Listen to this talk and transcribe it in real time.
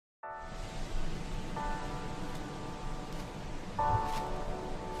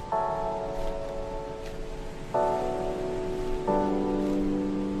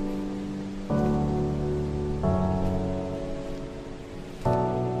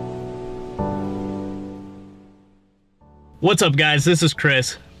What's up guys, this is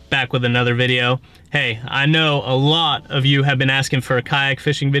Chris, back with another video. Hey, I know a lot of you have been asking for kayak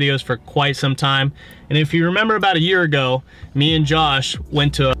fishing videos for quite some time. And if you remember about a year ago, me and Josh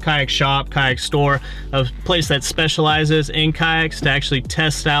went to a kayak shop, kayak store, a place that specializes in kayaks to actually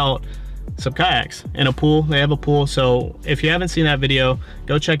test out some kayaks in a pool. They have a pool, so if you haven't seen that video,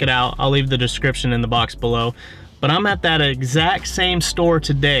 go check it out. I'll leave the description in the box below. But I'm at that exact same store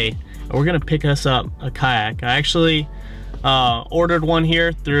today, and we're gonna pick us up a kayak. I actually ordered one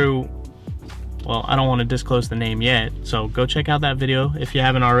here through, well, I don't want to disclose the name yet, so go check out that video if you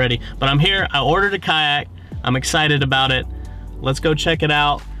haven't already. But I'm here, I ordered a kayak, I'm excited about it. Let's go check it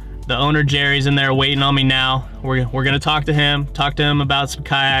out. The owner Jerry's in there waiting on me now. We're gonna talk to him about some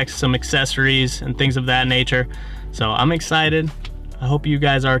kayaks, some accessories and things of that nature. So I'm excited, I hope you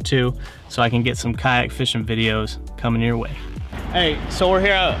guys are too, so I can get some kayak fishing videos coming your way. Hey, so we're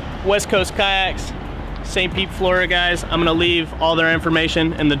here at West Coast Kayaks, St. Pete, Florida, guys. I'm gonna leave all their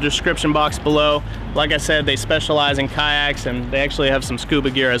information in the description box below. Like I said, they specialize in kayaks and they actually have some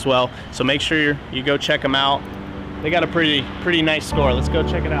scuba gear as well. So make sure you go check them out. They got a pretty nice store. Let's go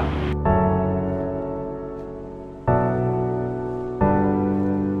check it out.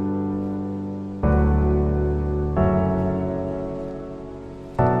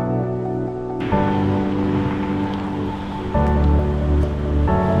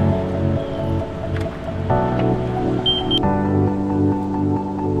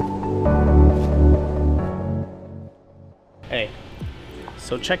 Hey,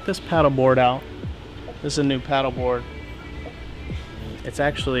 so check this paddleboard out. This is a new paddleboard. It's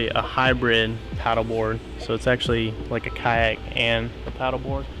actually a hybrid paddleboard, so it's actually like a kayak and a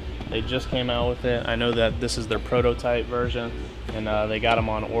paddleboard. They just came out with it. I know that this is their prototype version, and they got them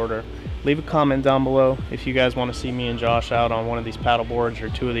on order. Leave a comment down below if you guys want to see me and Josh out on one of these paddleboards or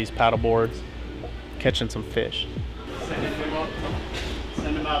two of these paddleboards catching some fish. Send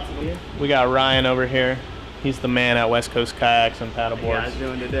them out to me. We got Ryan over here. He's the man at West Coast Kayaks and paddleboards. How you guys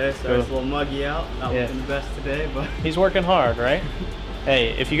doing today? Sorry, it's a little muggy out. Not looking the best today, but he's working hard, right? Hey,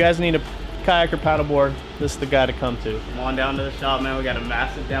 if you guys need a kayak or paddleboard, this is the guy to come to. Come on down to the shop, man. We got a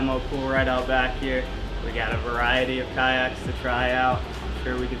massive demo pool right out back here. We got a variety of kayaks to try out. I'm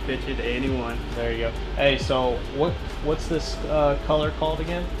sure we can fit you to anyone. There you go. Hey, so what's this color called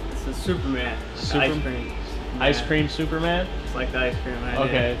again? It's the Superman. Ice cream. Ice cream Superman? It's like the ice cream, right?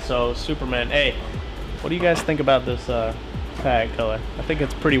 Okay, so Superman. Hey, what do you guys think about this kayak color? I think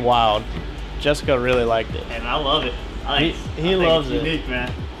it's pretty wild. Jessica really liked it. And I love it. He loves it. Unique,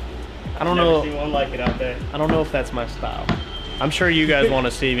 man. I don't know. Never seen one like it out there. I don't know if that's my style. I'm sure you guys want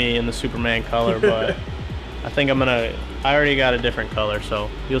to see me in the Superman color, but I think I already got a different color, so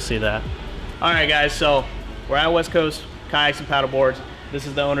you'll see that. All right, guys, so we're at West Coast Kayaks and Paddleboards. This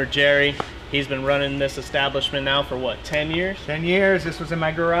is the owner, Jerry. He's been running this establishment now for what, 10 years? 10 years. This was in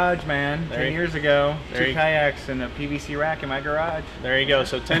my garage, man. 10 years ago. Two kayaks and a PVC rack in my garage. There you go.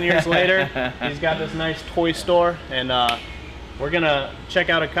 So 10 years later, he's got this nice toy store, and we're gonna check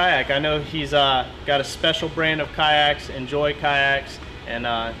out a kayak. I know he's got a special brand of kayaks, Enjoy Kayaks,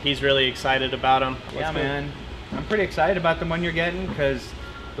 and he's really excited about them. Yeah, man. I'm pretty excited about the one you're getting, because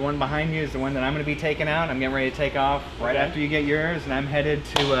the one behind you is the one that I'm gonna be taking out. I'm getting ready to take off right after you get yours, and I'm headed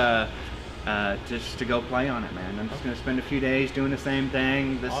to just to go play on it, man. I'm just gonna spend a few days doing the same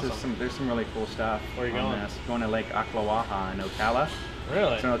thing. There's some really cool stuff. Where are you going? Going to Lake Ocklawaha in Ocala.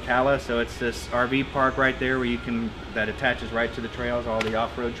 Really? It's in Ocala, so it's this RV park right there where that attaches right to the trails, all the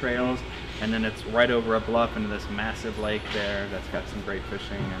off-road trails, and then it's right over a bluff into this massive lake there that's got some great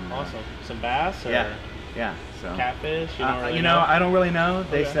fishing. And awesome. Some bass? Or yeah. So catfish? I don't really know.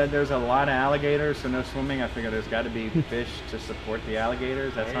 They said there's a lot of alligators, so no swimming. I figure there's got to be fish to support the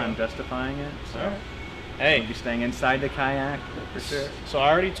alligators. That's how I'm justifying it. So hey, we'll be staying inside the kayak for sure. So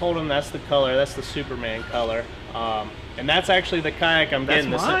I already told him that's the color. That's the Superman color. And that's actually the kayak I'm getting.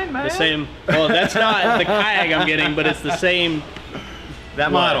 That's mine, man. The same. Well, that's not the kayak I'm getting, but it's the same.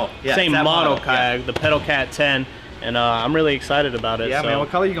 That model. Yeah, same model kayak, the Pedal Cat 10, and I'm really excited about it. Yeah, man. What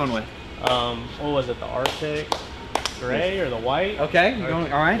color are you going with? What was it? The Arctic gray or the white? Okay, you're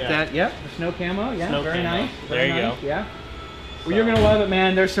going. All right. The snow camo. Yeah, snow very camo. nice. There you go. Yeah. Well, you're gonna love it,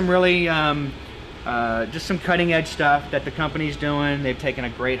 man. There's some really just some cutting edge stuff that the company's doing. They've taken a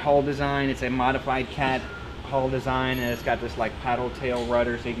great hull design. It's a modified cat hull design, and it's got this like paddle tail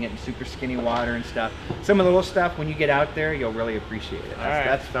rudder, so you can get in super skinny water and stuff. Some of the little stuff, when you get out there, you'll really appreciate it.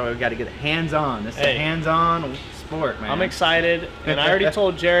 That's how we've got to get hands on. This is a hands-on sport, man. I'm excited, and I already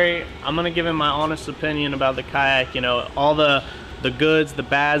told Jerry I'm gonna give him my honest opinion about the kayak. You know, all the goods, the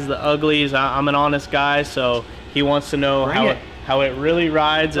bads, the uglies. I'm an honest guy, so he wants to know how it really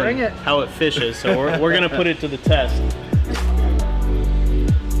rides and how it fishes. So we're gonna put it to the test.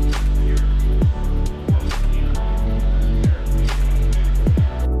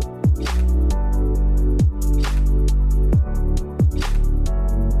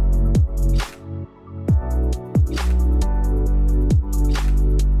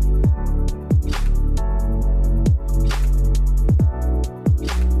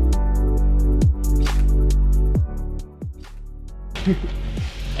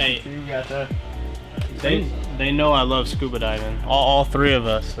 Hey, We got the. they know I love scuba diving. All three of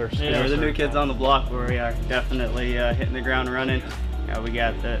us are scuba. Yeah, we're the new kids on the block where we are definitely hitting the ground running. We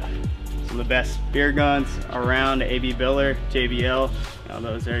got some of the best spear guns around, AB Biller, JBL.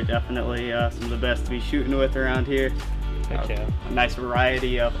 Those are definitely some of the best to be shooting with around here. Yeah. A nice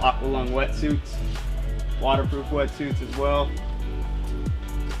variety of Aqualung wetsuits, waterproof wetsuits as well.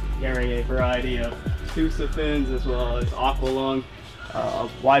 Carry a variety of Tusa fins as well as Aqualung. A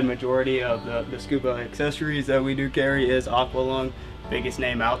wide majority of the scuba accessories that we do carry is Aqualung. Biggest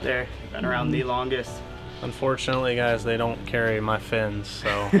name out there, been around the longest. Unfortunately, guys, they don't carry my fins, so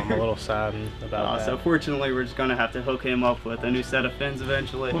I'm a little saddened about that. So fortunately, we're just gonna have to hook him up with a new set of fins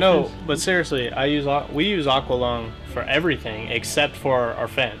eventually. No, but seriously, we use Aqualung for everything except for our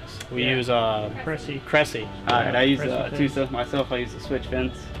fins. We use Cressy. Alright, I use Tusa myself. I use the switch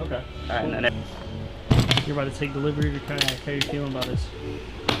fins. Okay. Alright, and then You're about to take delivery of your kayak. How are you feeling about this?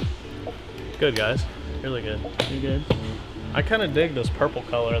 Good, guys. Really good. You good? I kind of dig this purple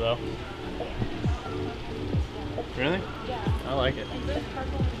color, though. Really? Yeah. I like it. And this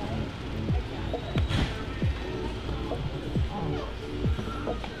purple and white.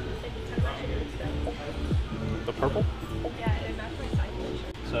 The purple? Yeah, it matched my cycling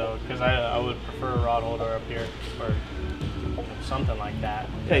shirt. So, because I would prefer a rod holder up here or something like that.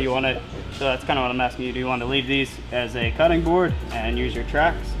 yeah, you want to. So that's kind of what I'm asking you. Do you want to leave these as a cutting board and use your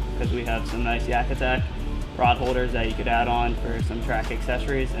tracks? Because we have some nice Yak Attack rod holders that you could add on for some track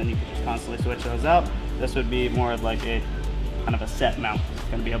accessories, and you could just constantly switch those out. This would be more of like a kind of a set mount. It's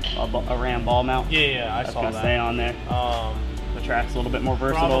going to be a ram ball mount. Yeah, I That's saw going to that. stay on there. The track's a little bit more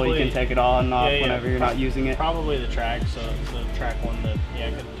versatile. Probably, you can take it on and off yeah, whenever you're not using it. Probably the track, so the track one that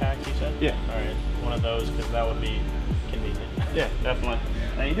Yak Attack, you said? Yeah. Alright, one of those, because that would be convenient. Yeah, definitely.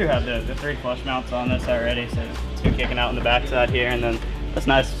 And you do have the 3 flush mounts on this already, so it's good kicking out in the backside here, and then that's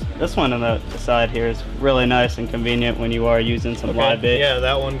nice. This one on the side here is really nice and convenient when you are using some live bait. Yeah,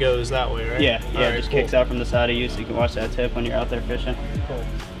 that one goes that way, right? Yeah, Alright, it just cool. kicks out from the side of you, so you can watch that tip when you're out there fishing. Cool.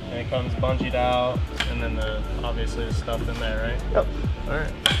 And it comes bungeed out, and then obviously the stuff in there, right? Yep.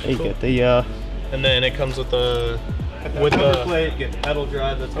 Alright. You Cool. get the And then it comes with the cover plate, get the pedal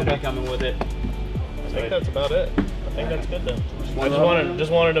drive that's going to be coming with it. I think that's about it. I think that's good then. I One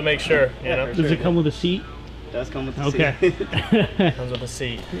just wanted to make sure, you Yeah, know. for Does sure. it come with a seat? Does come with the Okay. seat. Comes with a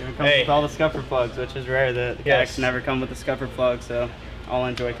seat. It comes with all the scupper plugs, which is rare. The kayaks never come with the scupper plug, so all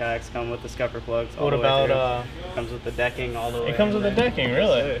Enjoy kayaks come with the scupper plugs. What about comes with the decking all the way. it comes with the in there. decking,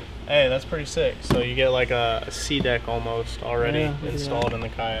 really? Hey, that's pretty sick. So you get like a sea deck almost already Yeah, look at installed in the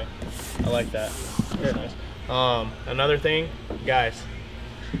kayak. I like that. That's nice. Another thing, guys,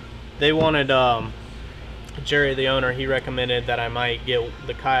 they wanted Jerry, the owner, he recommended that I might get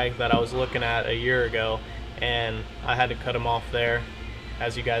the kayak that I was looking at a year ago, and I had to cut him off there.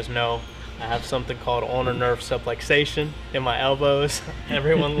 As you guys know, I have something called ulnar nerve subluxation in my elbows.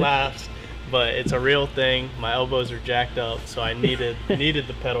 Everyone laughs, but it's a real thing. My elbows are jacked up, so I needed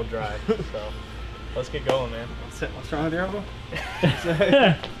the pedal drive. So let's get going, man. What's wrong with your elbow?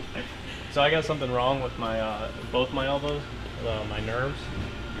 So I got something wrong with my both my elbows, my nerves.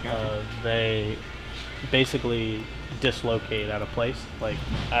 They basically dislocate at a place. Like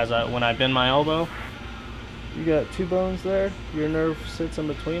when I bend my elbow, you got 2 bones there. Your nerve sits in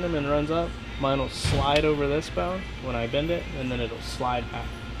between them and runs up. Mine will slide over this bone when I bend it, and then it'll slide back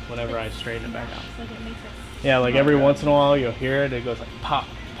whenever I straighten it back out. Like it makes it. Yeah, like every once in a while you'll hear it. It goes like pop,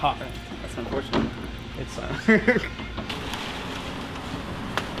 pop. That's unfortunate. It's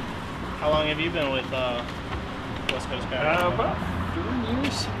How long have you been with West Coast Kayak? About 3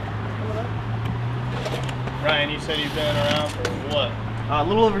 years. Ryan, you said you've been around for what? A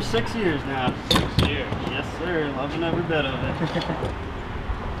little over 6 years now. 6 years. Yes, sir. Loving every bit of it.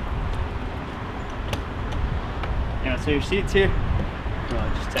 Yeah, so your seats here.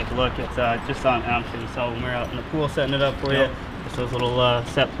 Just take a look. It's just on. I'm sure you saw when we were out in the pool setting it up for you. Just those little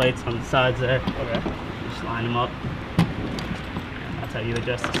set plates on the sides there. Okay. Just line them up. That's how you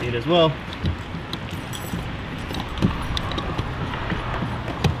adjust the seat as well.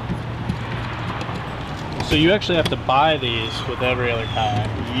 So you actually have to buy these with every other kayak.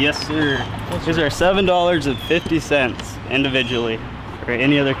 Yes, sir. These are $7.50 individually for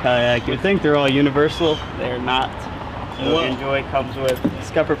any other kayak. You'd think they're all universal. They're not. So Whoa. Enjoy comes with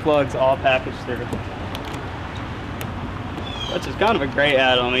scupper plugs all packaged through. Which is kind of a great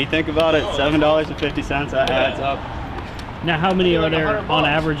add-on. When you think about it, $7.50, that adds up. Now, how many are Like there 100 on bucks.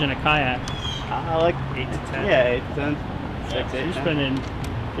 average in a kayak? Like 8 to 10. Yeah, 8 to 10. 6, So 8, you're 10. spending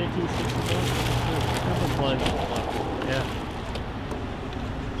 50, 60 bucks. Yeah.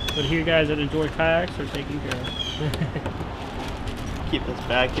 But here, guys that Enjoy Kayaks are taken care of. keep this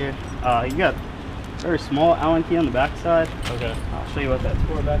back here. You got a very small Allen key on the back side. Okay. I'll show you what that's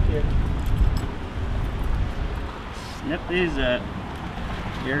for back here. Snip these at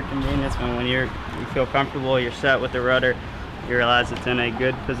your convenience, when you feel comfortable, you're set with the rudder, you realize it's in a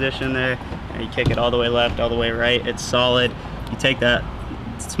good position there, and you kick it all the way left, all the way right, it's solid. You take that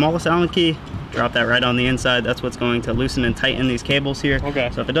smallest Allen key, drop that right on the inside. That's what's going to loosen and tighten these cables here. Okay.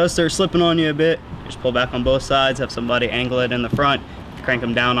 So if it does start slipping on you a bit, just pull back on both sides, have somebody angle it in the front, crank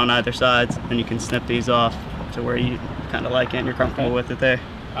them down on either sides, and you can snip these off to where you kind of like it and you're comfortable with it there.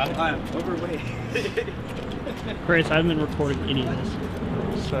 I'm overweight. Chris, I haven't been recording any of this.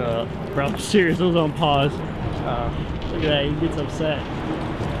 So, bro, I'm serious, it was on pause. Look at that, he gets upset.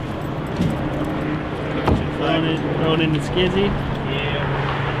 Throwing in the skizzy. Yeah.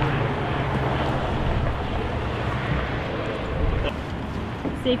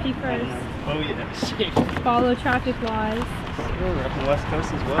 Safety first. Oh yeah. Follow traffic laws. We're up the West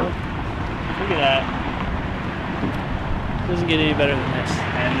Coast as well. Look at that. Doesn't get any better than this.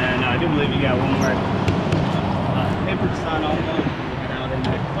 And then I do believe you got one more paper to sign off on. Head out in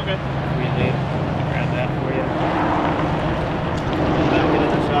there. Okay. We did. Grab that for you. Back into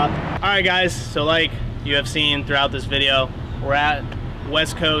the shop. All right, guys. So like you have seen throughout this video, we're at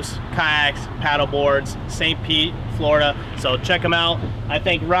West Coast Kayaks, Paddleboards, St. Pete, Florida. So check them out. I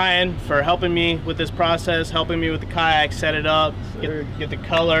thank Ryan for helping me with this process, helping me with the kayak, set it up, get the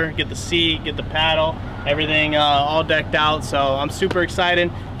color, get the seat, get the paddle, everything all decked out. So I'm super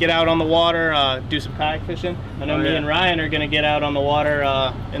excited. Get out on the water, do some kayak fishing. I know me and Ryan are gonna get out on the water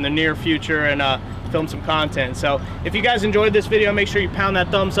in the near future and film some content. So if you guys enjoyed this video, make sure you pound that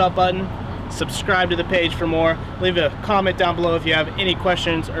thumbs up button. Subscribe to the page for more. Leave a comment down below if you have any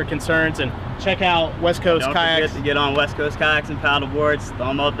questions or concerns, and check out West Coast Kayaks. Don't forget to get on West Coast Kayaks and Paddleboards.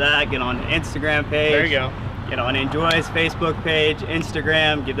 Thumb up that. Get on the Instagram page. There you go. Get on Enjoy's Facebook page,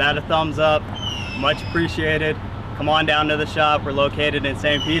 Instagram. Give that a thumbs up. Much appreciated. Come on down to the shop. We're located in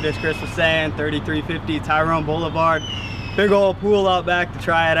St. Pete, as Chris was saying, 3350 Tyrone Boulevard. Big old pool out back to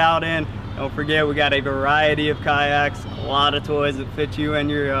try it out in. Don't forget, we got a variety of kayaks, a lot of toys that fit you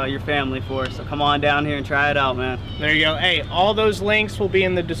and your family for. So come on down here and try it out, man. There you go. Hey, all those links will be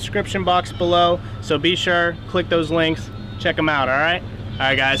in the description box below, so be sure, click those links, check them out, all right? All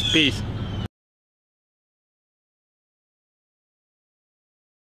right, guys, peace.